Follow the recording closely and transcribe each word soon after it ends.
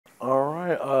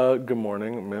Hi, good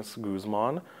morning, Miss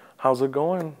Guzman. How's it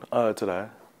going today?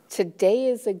 Today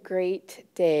is a great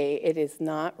day. It is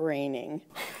not raining.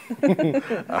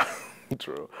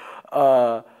 True.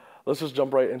 Let's just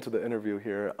jump right into the interview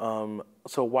here.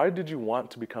 So why did you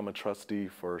want to become a trustee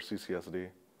for CCSD?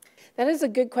 That is a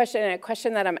good question, and a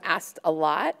question that I'm asked a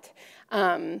lot.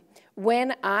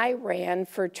 When I ran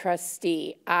for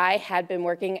trustee, I had been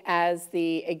working as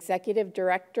the executive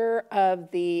director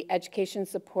of the Education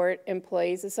Support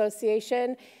Employees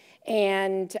Association,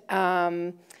 and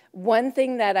one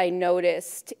thing that I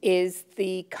noticed is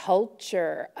the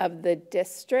culture of the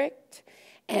district,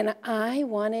 and I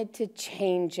wanted to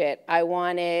change it. I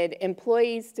wanted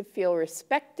employees to feel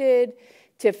respected,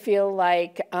 to feel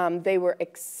like they were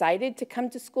excited to come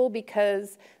to school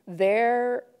because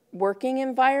their working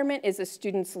environment is a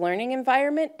student's learning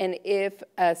environment, and if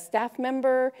a staff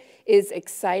member is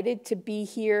excited to be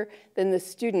here, then the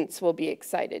students will be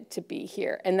excited to be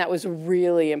here. And that was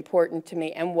really important to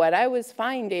me. And what I was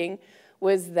finding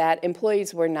was that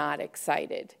employees were not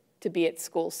excited to be at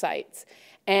school sites.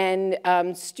 And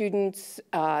students,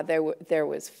 there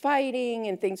was fighting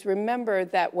and things. Remember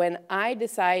that when I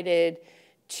decided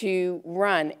to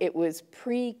run, it was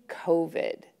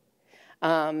pre-COVID.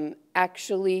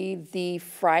 Actually, the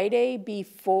Friday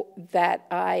before that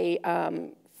I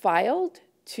filed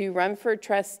to run for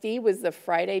trustee was the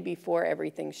Friday before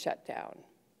everything shut down.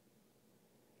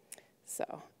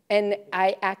 So, and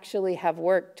I actually have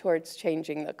worked towards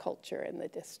changing the culture in the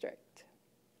district.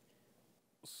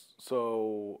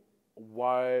 So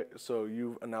so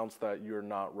you've announced that you're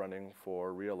not running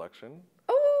for re-election?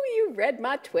 Oh, you read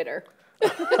my Twitter.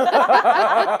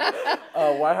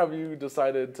 Why have you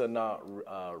decided to not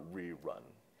rerun?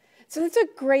 So that's a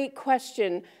great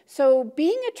question. So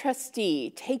being a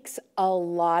trustee takes a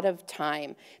lot of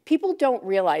time. People don't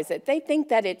realize it. They think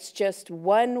that it's just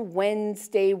one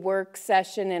Wednesday work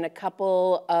session and a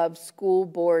couple of school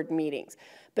board meetings.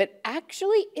 But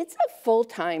actually, it's a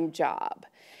full-time job.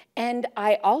 And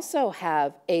I also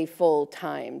have a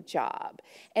full-time job.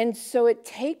 And so it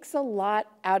takes a lot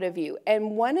out of you.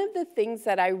 And one of the things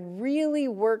that I really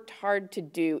worked hard to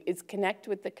do is connect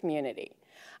with the community.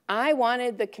 I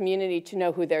wanted the community to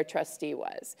know who their trustee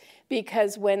was,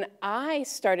 because when I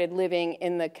started living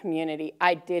in the community,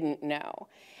 I didn't know.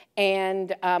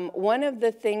 And one of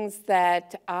the things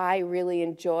that I really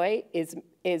enjoy is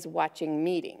watching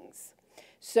meetings.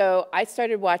 So I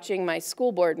started watching my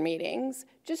school board meetings,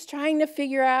 just trying to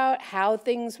figure out how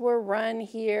things were run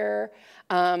here.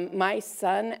 My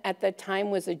son at the time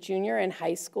was a junior in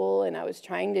high school, and I was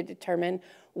trying to determine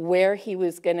where he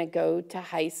was going to go to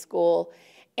high school.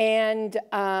 And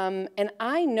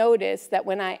I noticed that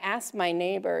when I asked my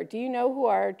neighbor, do you know who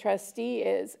our trustee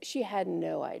is? She had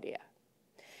no idea.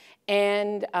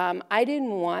 And I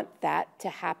didn't want that to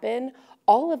happen.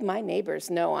 All of my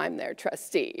neighbors know I'm their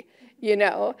trustee, you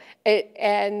know.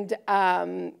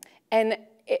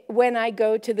 When I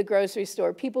go to the grocery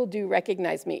store, people do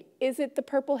recognize me. Is it the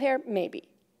purple hair? Maybe,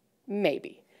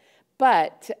 maybe.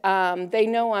 But they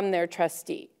know I'm their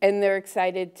trustee, and they're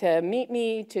excited to meet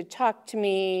me, to talk to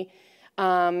me,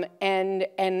 and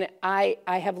I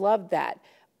have loved that.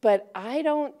 But I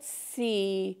don't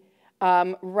see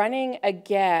running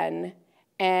again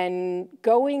and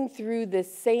going through the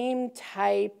same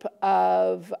type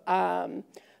of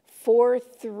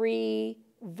 4-3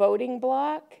 voting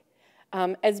block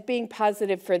as being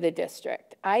positive for the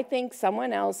district. I think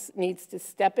someone else needs to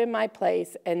step in my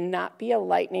place and not be a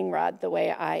lightning rod the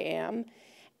way I am,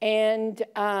 and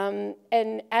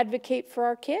advocate for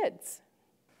our kids.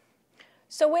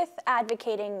 So with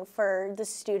advocating for the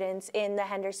students in the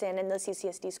Henderson and the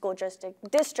CCSD school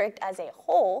district as a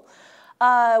whole,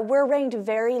 we're ranked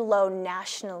very low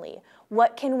nationally.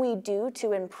 What can we do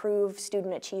to improve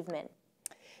student achievement?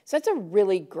 So that's a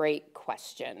really great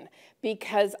question,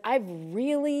 because I've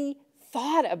really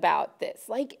thought about this.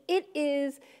 Like, it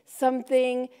is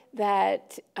something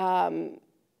that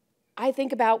I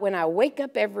think about when I wake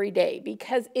up every day,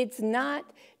 because it's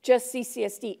not just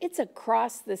CCSD, it's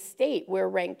across the state we're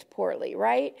ranked poorly,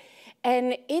 right?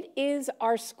 And it is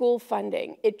our school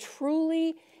funding. It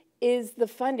truly is the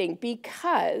funding,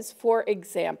 because, for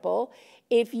example,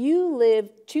 if you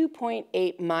live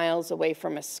 2.8 miles away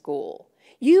from a school,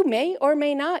 you may or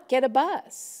may not get a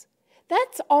bus.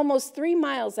 That's almost 3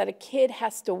 miles that a kid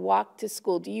has to walk to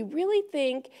school. Do you really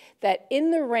think that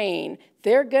in the rain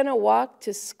they're going to walk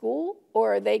to school,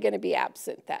 or are they going to be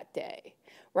absent that day?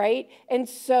 right? And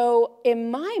so in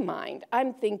my mind,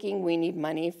 I'm thinking we need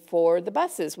money for the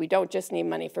buses. We don't just need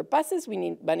money for buses, we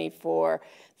need money for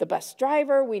the bus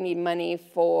driver, we need money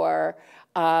for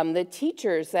the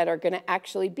teachers that are gonna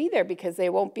actually be there because they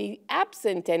won't be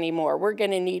absent anymore. We're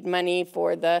gonna need money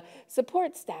for the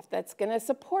support staff that's gonna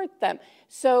support them.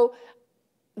 So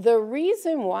the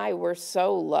reason why we're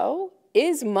so low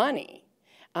is money.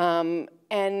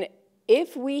 And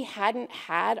if we hadn't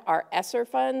had our ESSER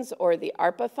funds or the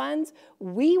ARPA funds,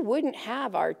 we wouldn't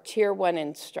have our Tier 1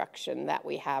 instruction that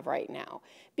we have right now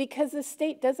because the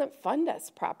state doesn't fund us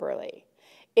properly.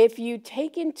 If you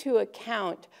take into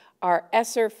account our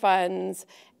ESSER funds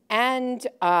and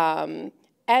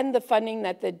the funding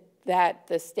that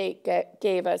the state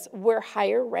gave us, we're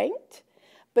higher ranked.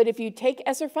 But if you take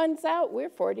ESSER funds out, we're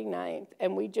 49th,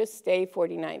 and we just stay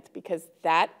 49th because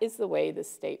that is the way the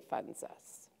state funds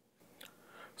us.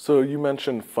 So you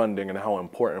mentioned funding and how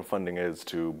important funding is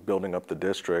to building up the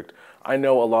district. I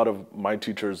know a lot of my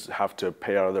teachers have to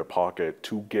pay out of their pocket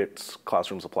to get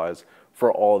classroom supplies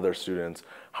for all of their students.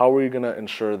 How are you going to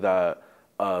ensure that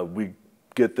we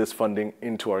get this funding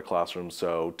into our classrooms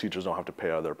so teachers don't have to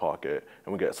pay out of their pocket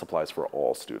and we get supplies for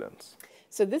all students?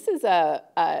 So this is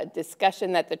a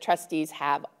discussion that the trustees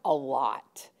have a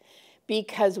lot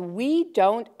because we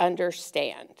don't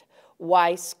understand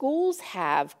why schools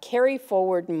have carry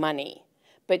forward money,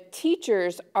 but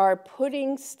teachers are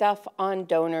putting stuff on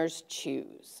donors'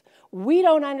 choose. We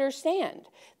don't understand.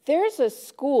 There's a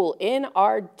school in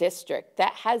our district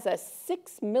that has a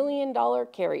 $6 million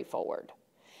carry forward.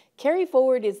 Carry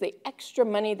forward is the extra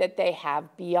money that they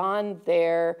have beyond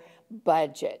their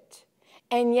budget.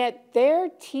 And yet their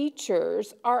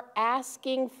teachers are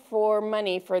asking for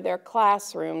money for their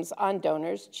classrooms on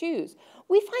donors' choose.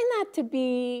 We find that to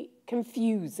be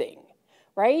confusing,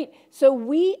 right? So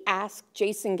we asked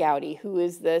Jason Gowdy, who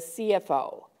is the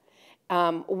CFO,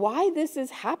 why this is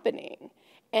happening.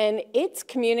 And it's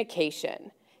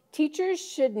communication. Teachers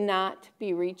should not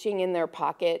be reaching in their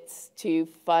pockets to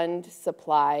fund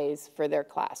supplies for their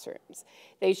classrooms.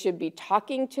 They should be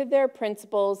talking to their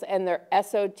principals and their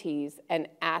SOTs and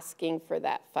asking for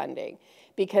that funding.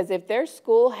 Because if their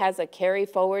school has a carry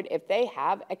forward, if they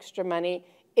have extra money,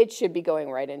 it should be going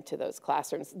right into those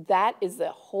classrooms. That is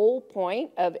the whole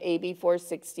point of AB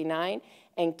 469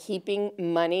 and keeping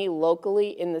money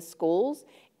locally in the schools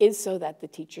is so that the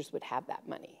teachers would have that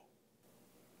money.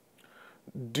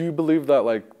 Do you believe that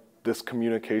like this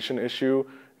communication issue,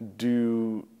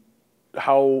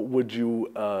 how would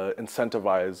you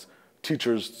incentivize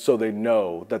teachers so they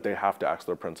know that they have to ask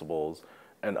their principals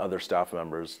and other staff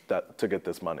members to get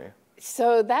this money?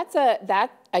 So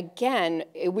again,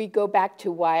 we go back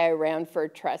to why I ran for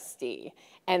trustee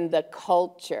and the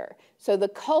culture. So the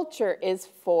culture is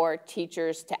for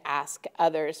teachers to ask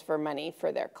others for money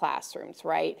for their classrooms,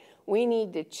 right? We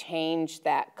need to change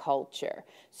that culture.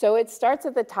 So it starts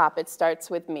at the top. It starts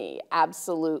with me,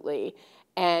 absolutely.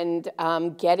 And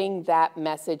getting that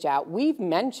message out. We've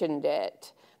mentioned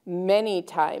it many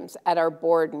times at our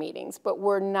board meetings, but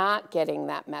we're not getting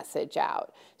that message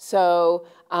out. So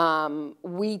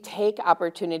we take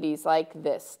opportunities like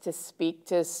this to speak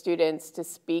to students, to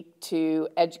speak to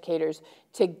educators,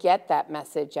 to get that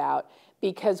message out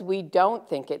because we don't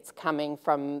think it's coming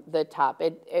from the top.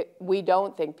 We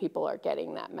don't think people are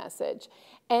getting that message.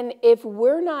 And if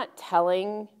we're not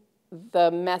telling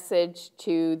the message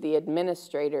to the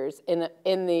administrators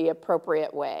in the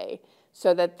appropriate way,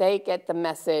 so that they get the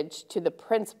message to the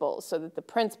principals, so that the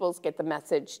principals get the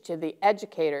message to the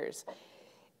educators.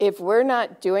 If we're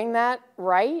not doing that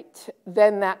right,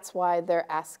 then that's why they're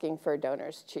asking for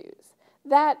donors choose.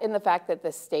 That and the fact that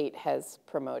the state has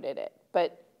promoted it,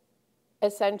 but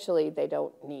essentially they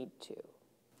don't need to.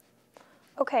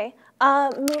 Okay,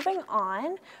 moving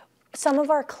on. Some of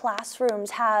our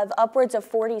classrooms have upwards of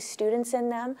 40 students in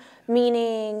them,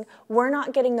 meaning we're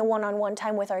not getting the one-on-one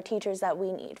time with our teachers that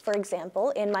we need. For example,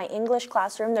 in my English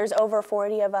classroom, there's over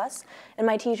 40 of us, and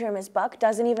my teacher, Ms. Buck,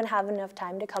 doesn't even have enough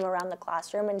time to come around the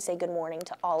classroom and say good morning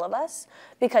to all of us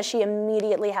because she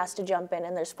immediately has to jump in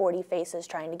and there's 40 faces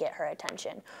trying to get her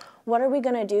attention. What are we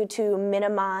gonna do to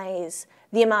minimize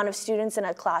the amount of students in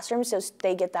a classroom so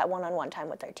they get that one-on-one time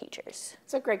with their teachers?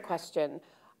 It's a great question.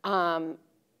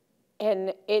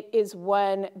 And it is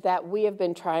one that we have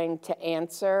been trying to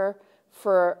answer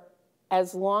for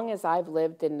as long as I've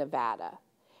lived in Nevada.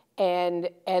 And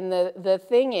the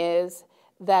thing is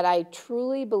that I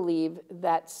truly believe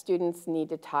that students need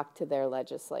to talk to their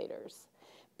legislators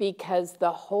because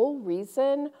the whole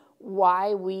reason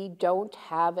why we don't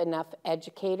have enough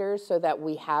educators so that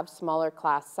we have smaller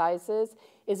class sizes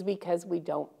is because we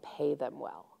don't pay them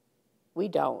well. We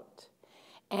don't.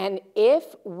 And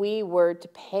if we were to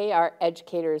pay our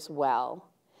educators well,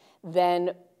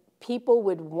 then people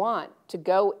would want to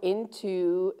go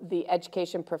into the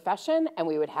education profession, and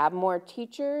we would have more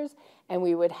teachers, and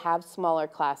we would have smaller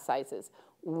class sizes.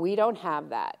 We don't have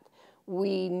that.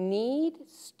 We need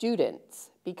students,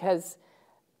 because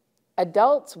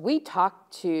adults, we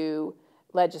talk to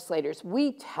legislators.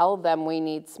 We tell them we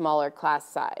need smaller class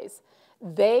size.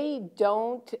 They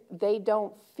don't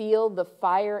feel the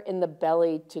fire in the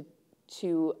belly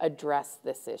to address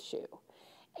this issue.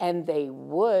 And they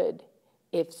would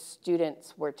if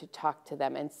students were to talk to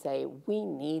them and say, we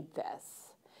need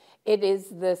this. It is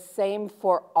the same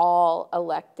for all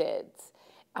electeds.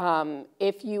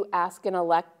 If you ask an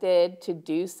elected to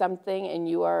do something and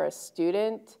you are a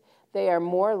student, they are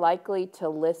more likely to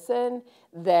listen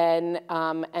than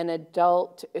an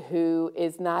adult who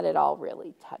is not at all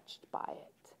really touched by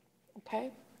it,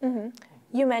 okay? Mm-hmm.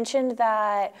 You mentioned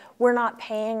that we're not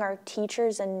paying our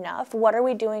teachers enough. What are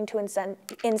we doing to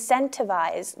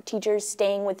incentivize teachers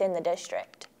staying within the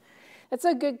district? That's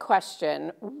a good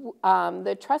question.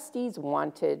 The trustees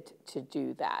wanted to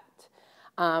do that.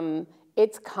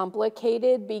 It's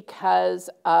complicated because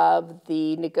of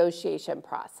the negotiation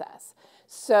process.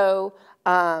 So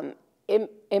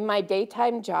in my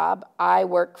daytime job, I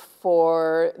work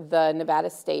for the Nevada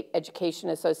State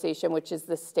Education Association, which is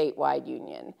the statewide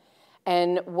union.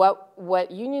 And what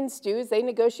unions do is they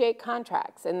negotiate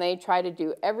contracts, and they try to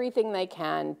do everything they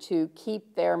can to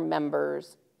keep their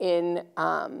members in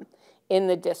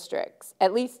the districts,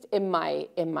 at least in my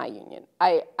union.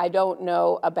 I don't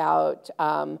know about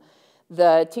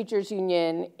the teachers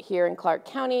union here in Clark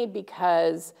County,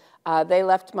 because they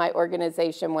left my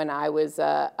organization when I was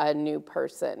a new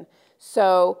person.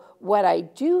 So what I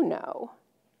do know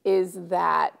is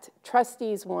that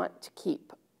trustees want to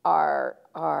keep our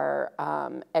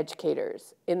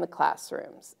educators in the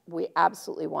classrooms. We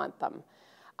absolutely want them.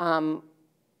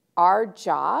 Our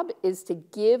job is to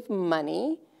give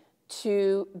money,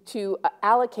 to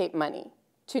allocate money,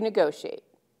 to negotiate.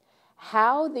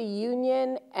 How the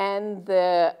union and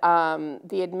the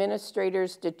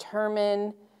administrators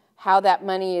determine how that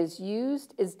money is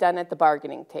used is done at the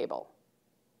bargaining table.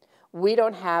 We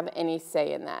don't have any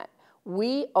say in that.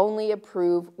 We only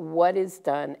approve what is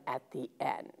done at the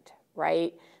end,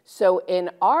 right? So in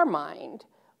our mind,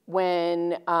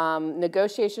 when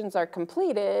negotiations are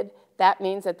completed, that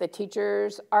means that the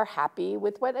teachers are happy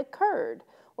with what occurred.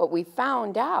 What we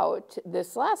found out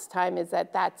this last time is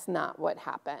that that's not what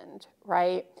happened,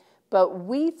 right? But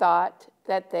we thought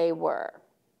that they were.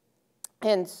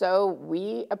 And so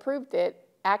we approved it.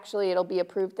 Actually, it'll be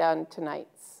approved on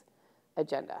tonight's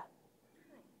agenda.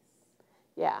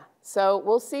 Yeah, so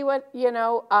we'll see what,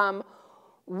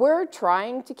 we're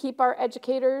trying to keep our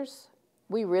educators.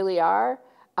 We really are.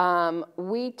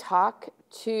 We talk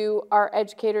to our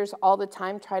educators all the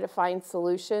time, try to find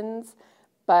solutions,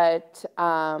 but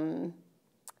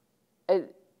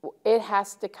it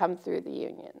has to come through the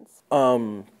unions.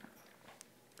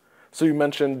 So you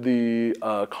mentioned the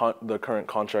current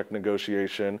contract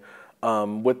negotiation.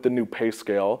 With the new pay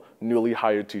scale, newly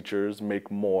hired teachers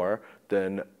make more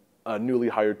than newly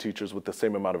hired teachers with the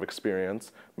same amount of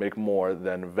experience make more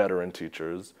than veteran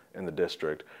teachers in the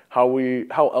district. How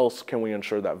else can we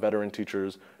ensure that veteran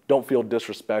teachers don't feel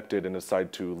disrespected and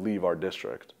decide to leave our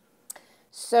district?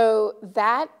 So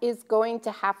that is going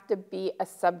to have to be a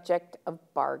subject of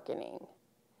bargaining.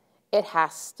 It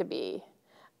has to be.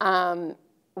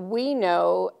 We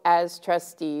know as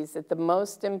trustees that the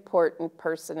most important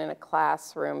person in a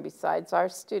classroom besides our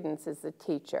students is the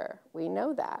teacher. We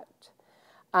know that.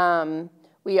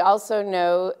 We also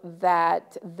know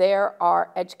that there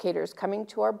are educators coming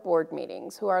to our board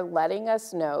meetings who are letting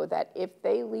us know that if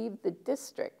they leave the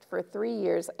district for 3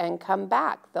 years and come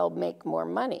back, they'll make more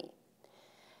money.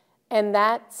 And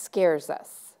that scares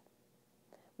us.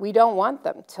 We don't want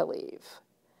them to leave.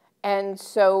 And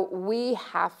so we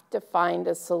have to find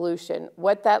a solution.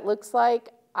 What that looks like,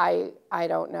 I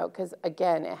don't know, because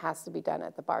again, it has to be done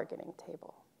at the bargaining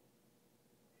table.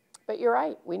 But you're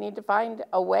right, we need to find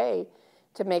a way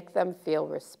to make them feel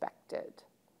respected.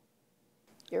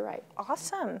 You're right.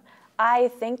 Awesome. I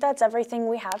think that's everything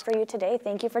we have for you today.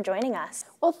 Thank you for joining us.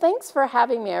 Well, thanks for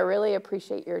having me. I really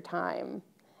appreciate your time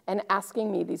and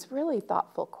asking me these really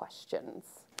thoughtful questions.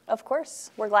 Of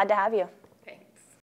course, we're glad to have you.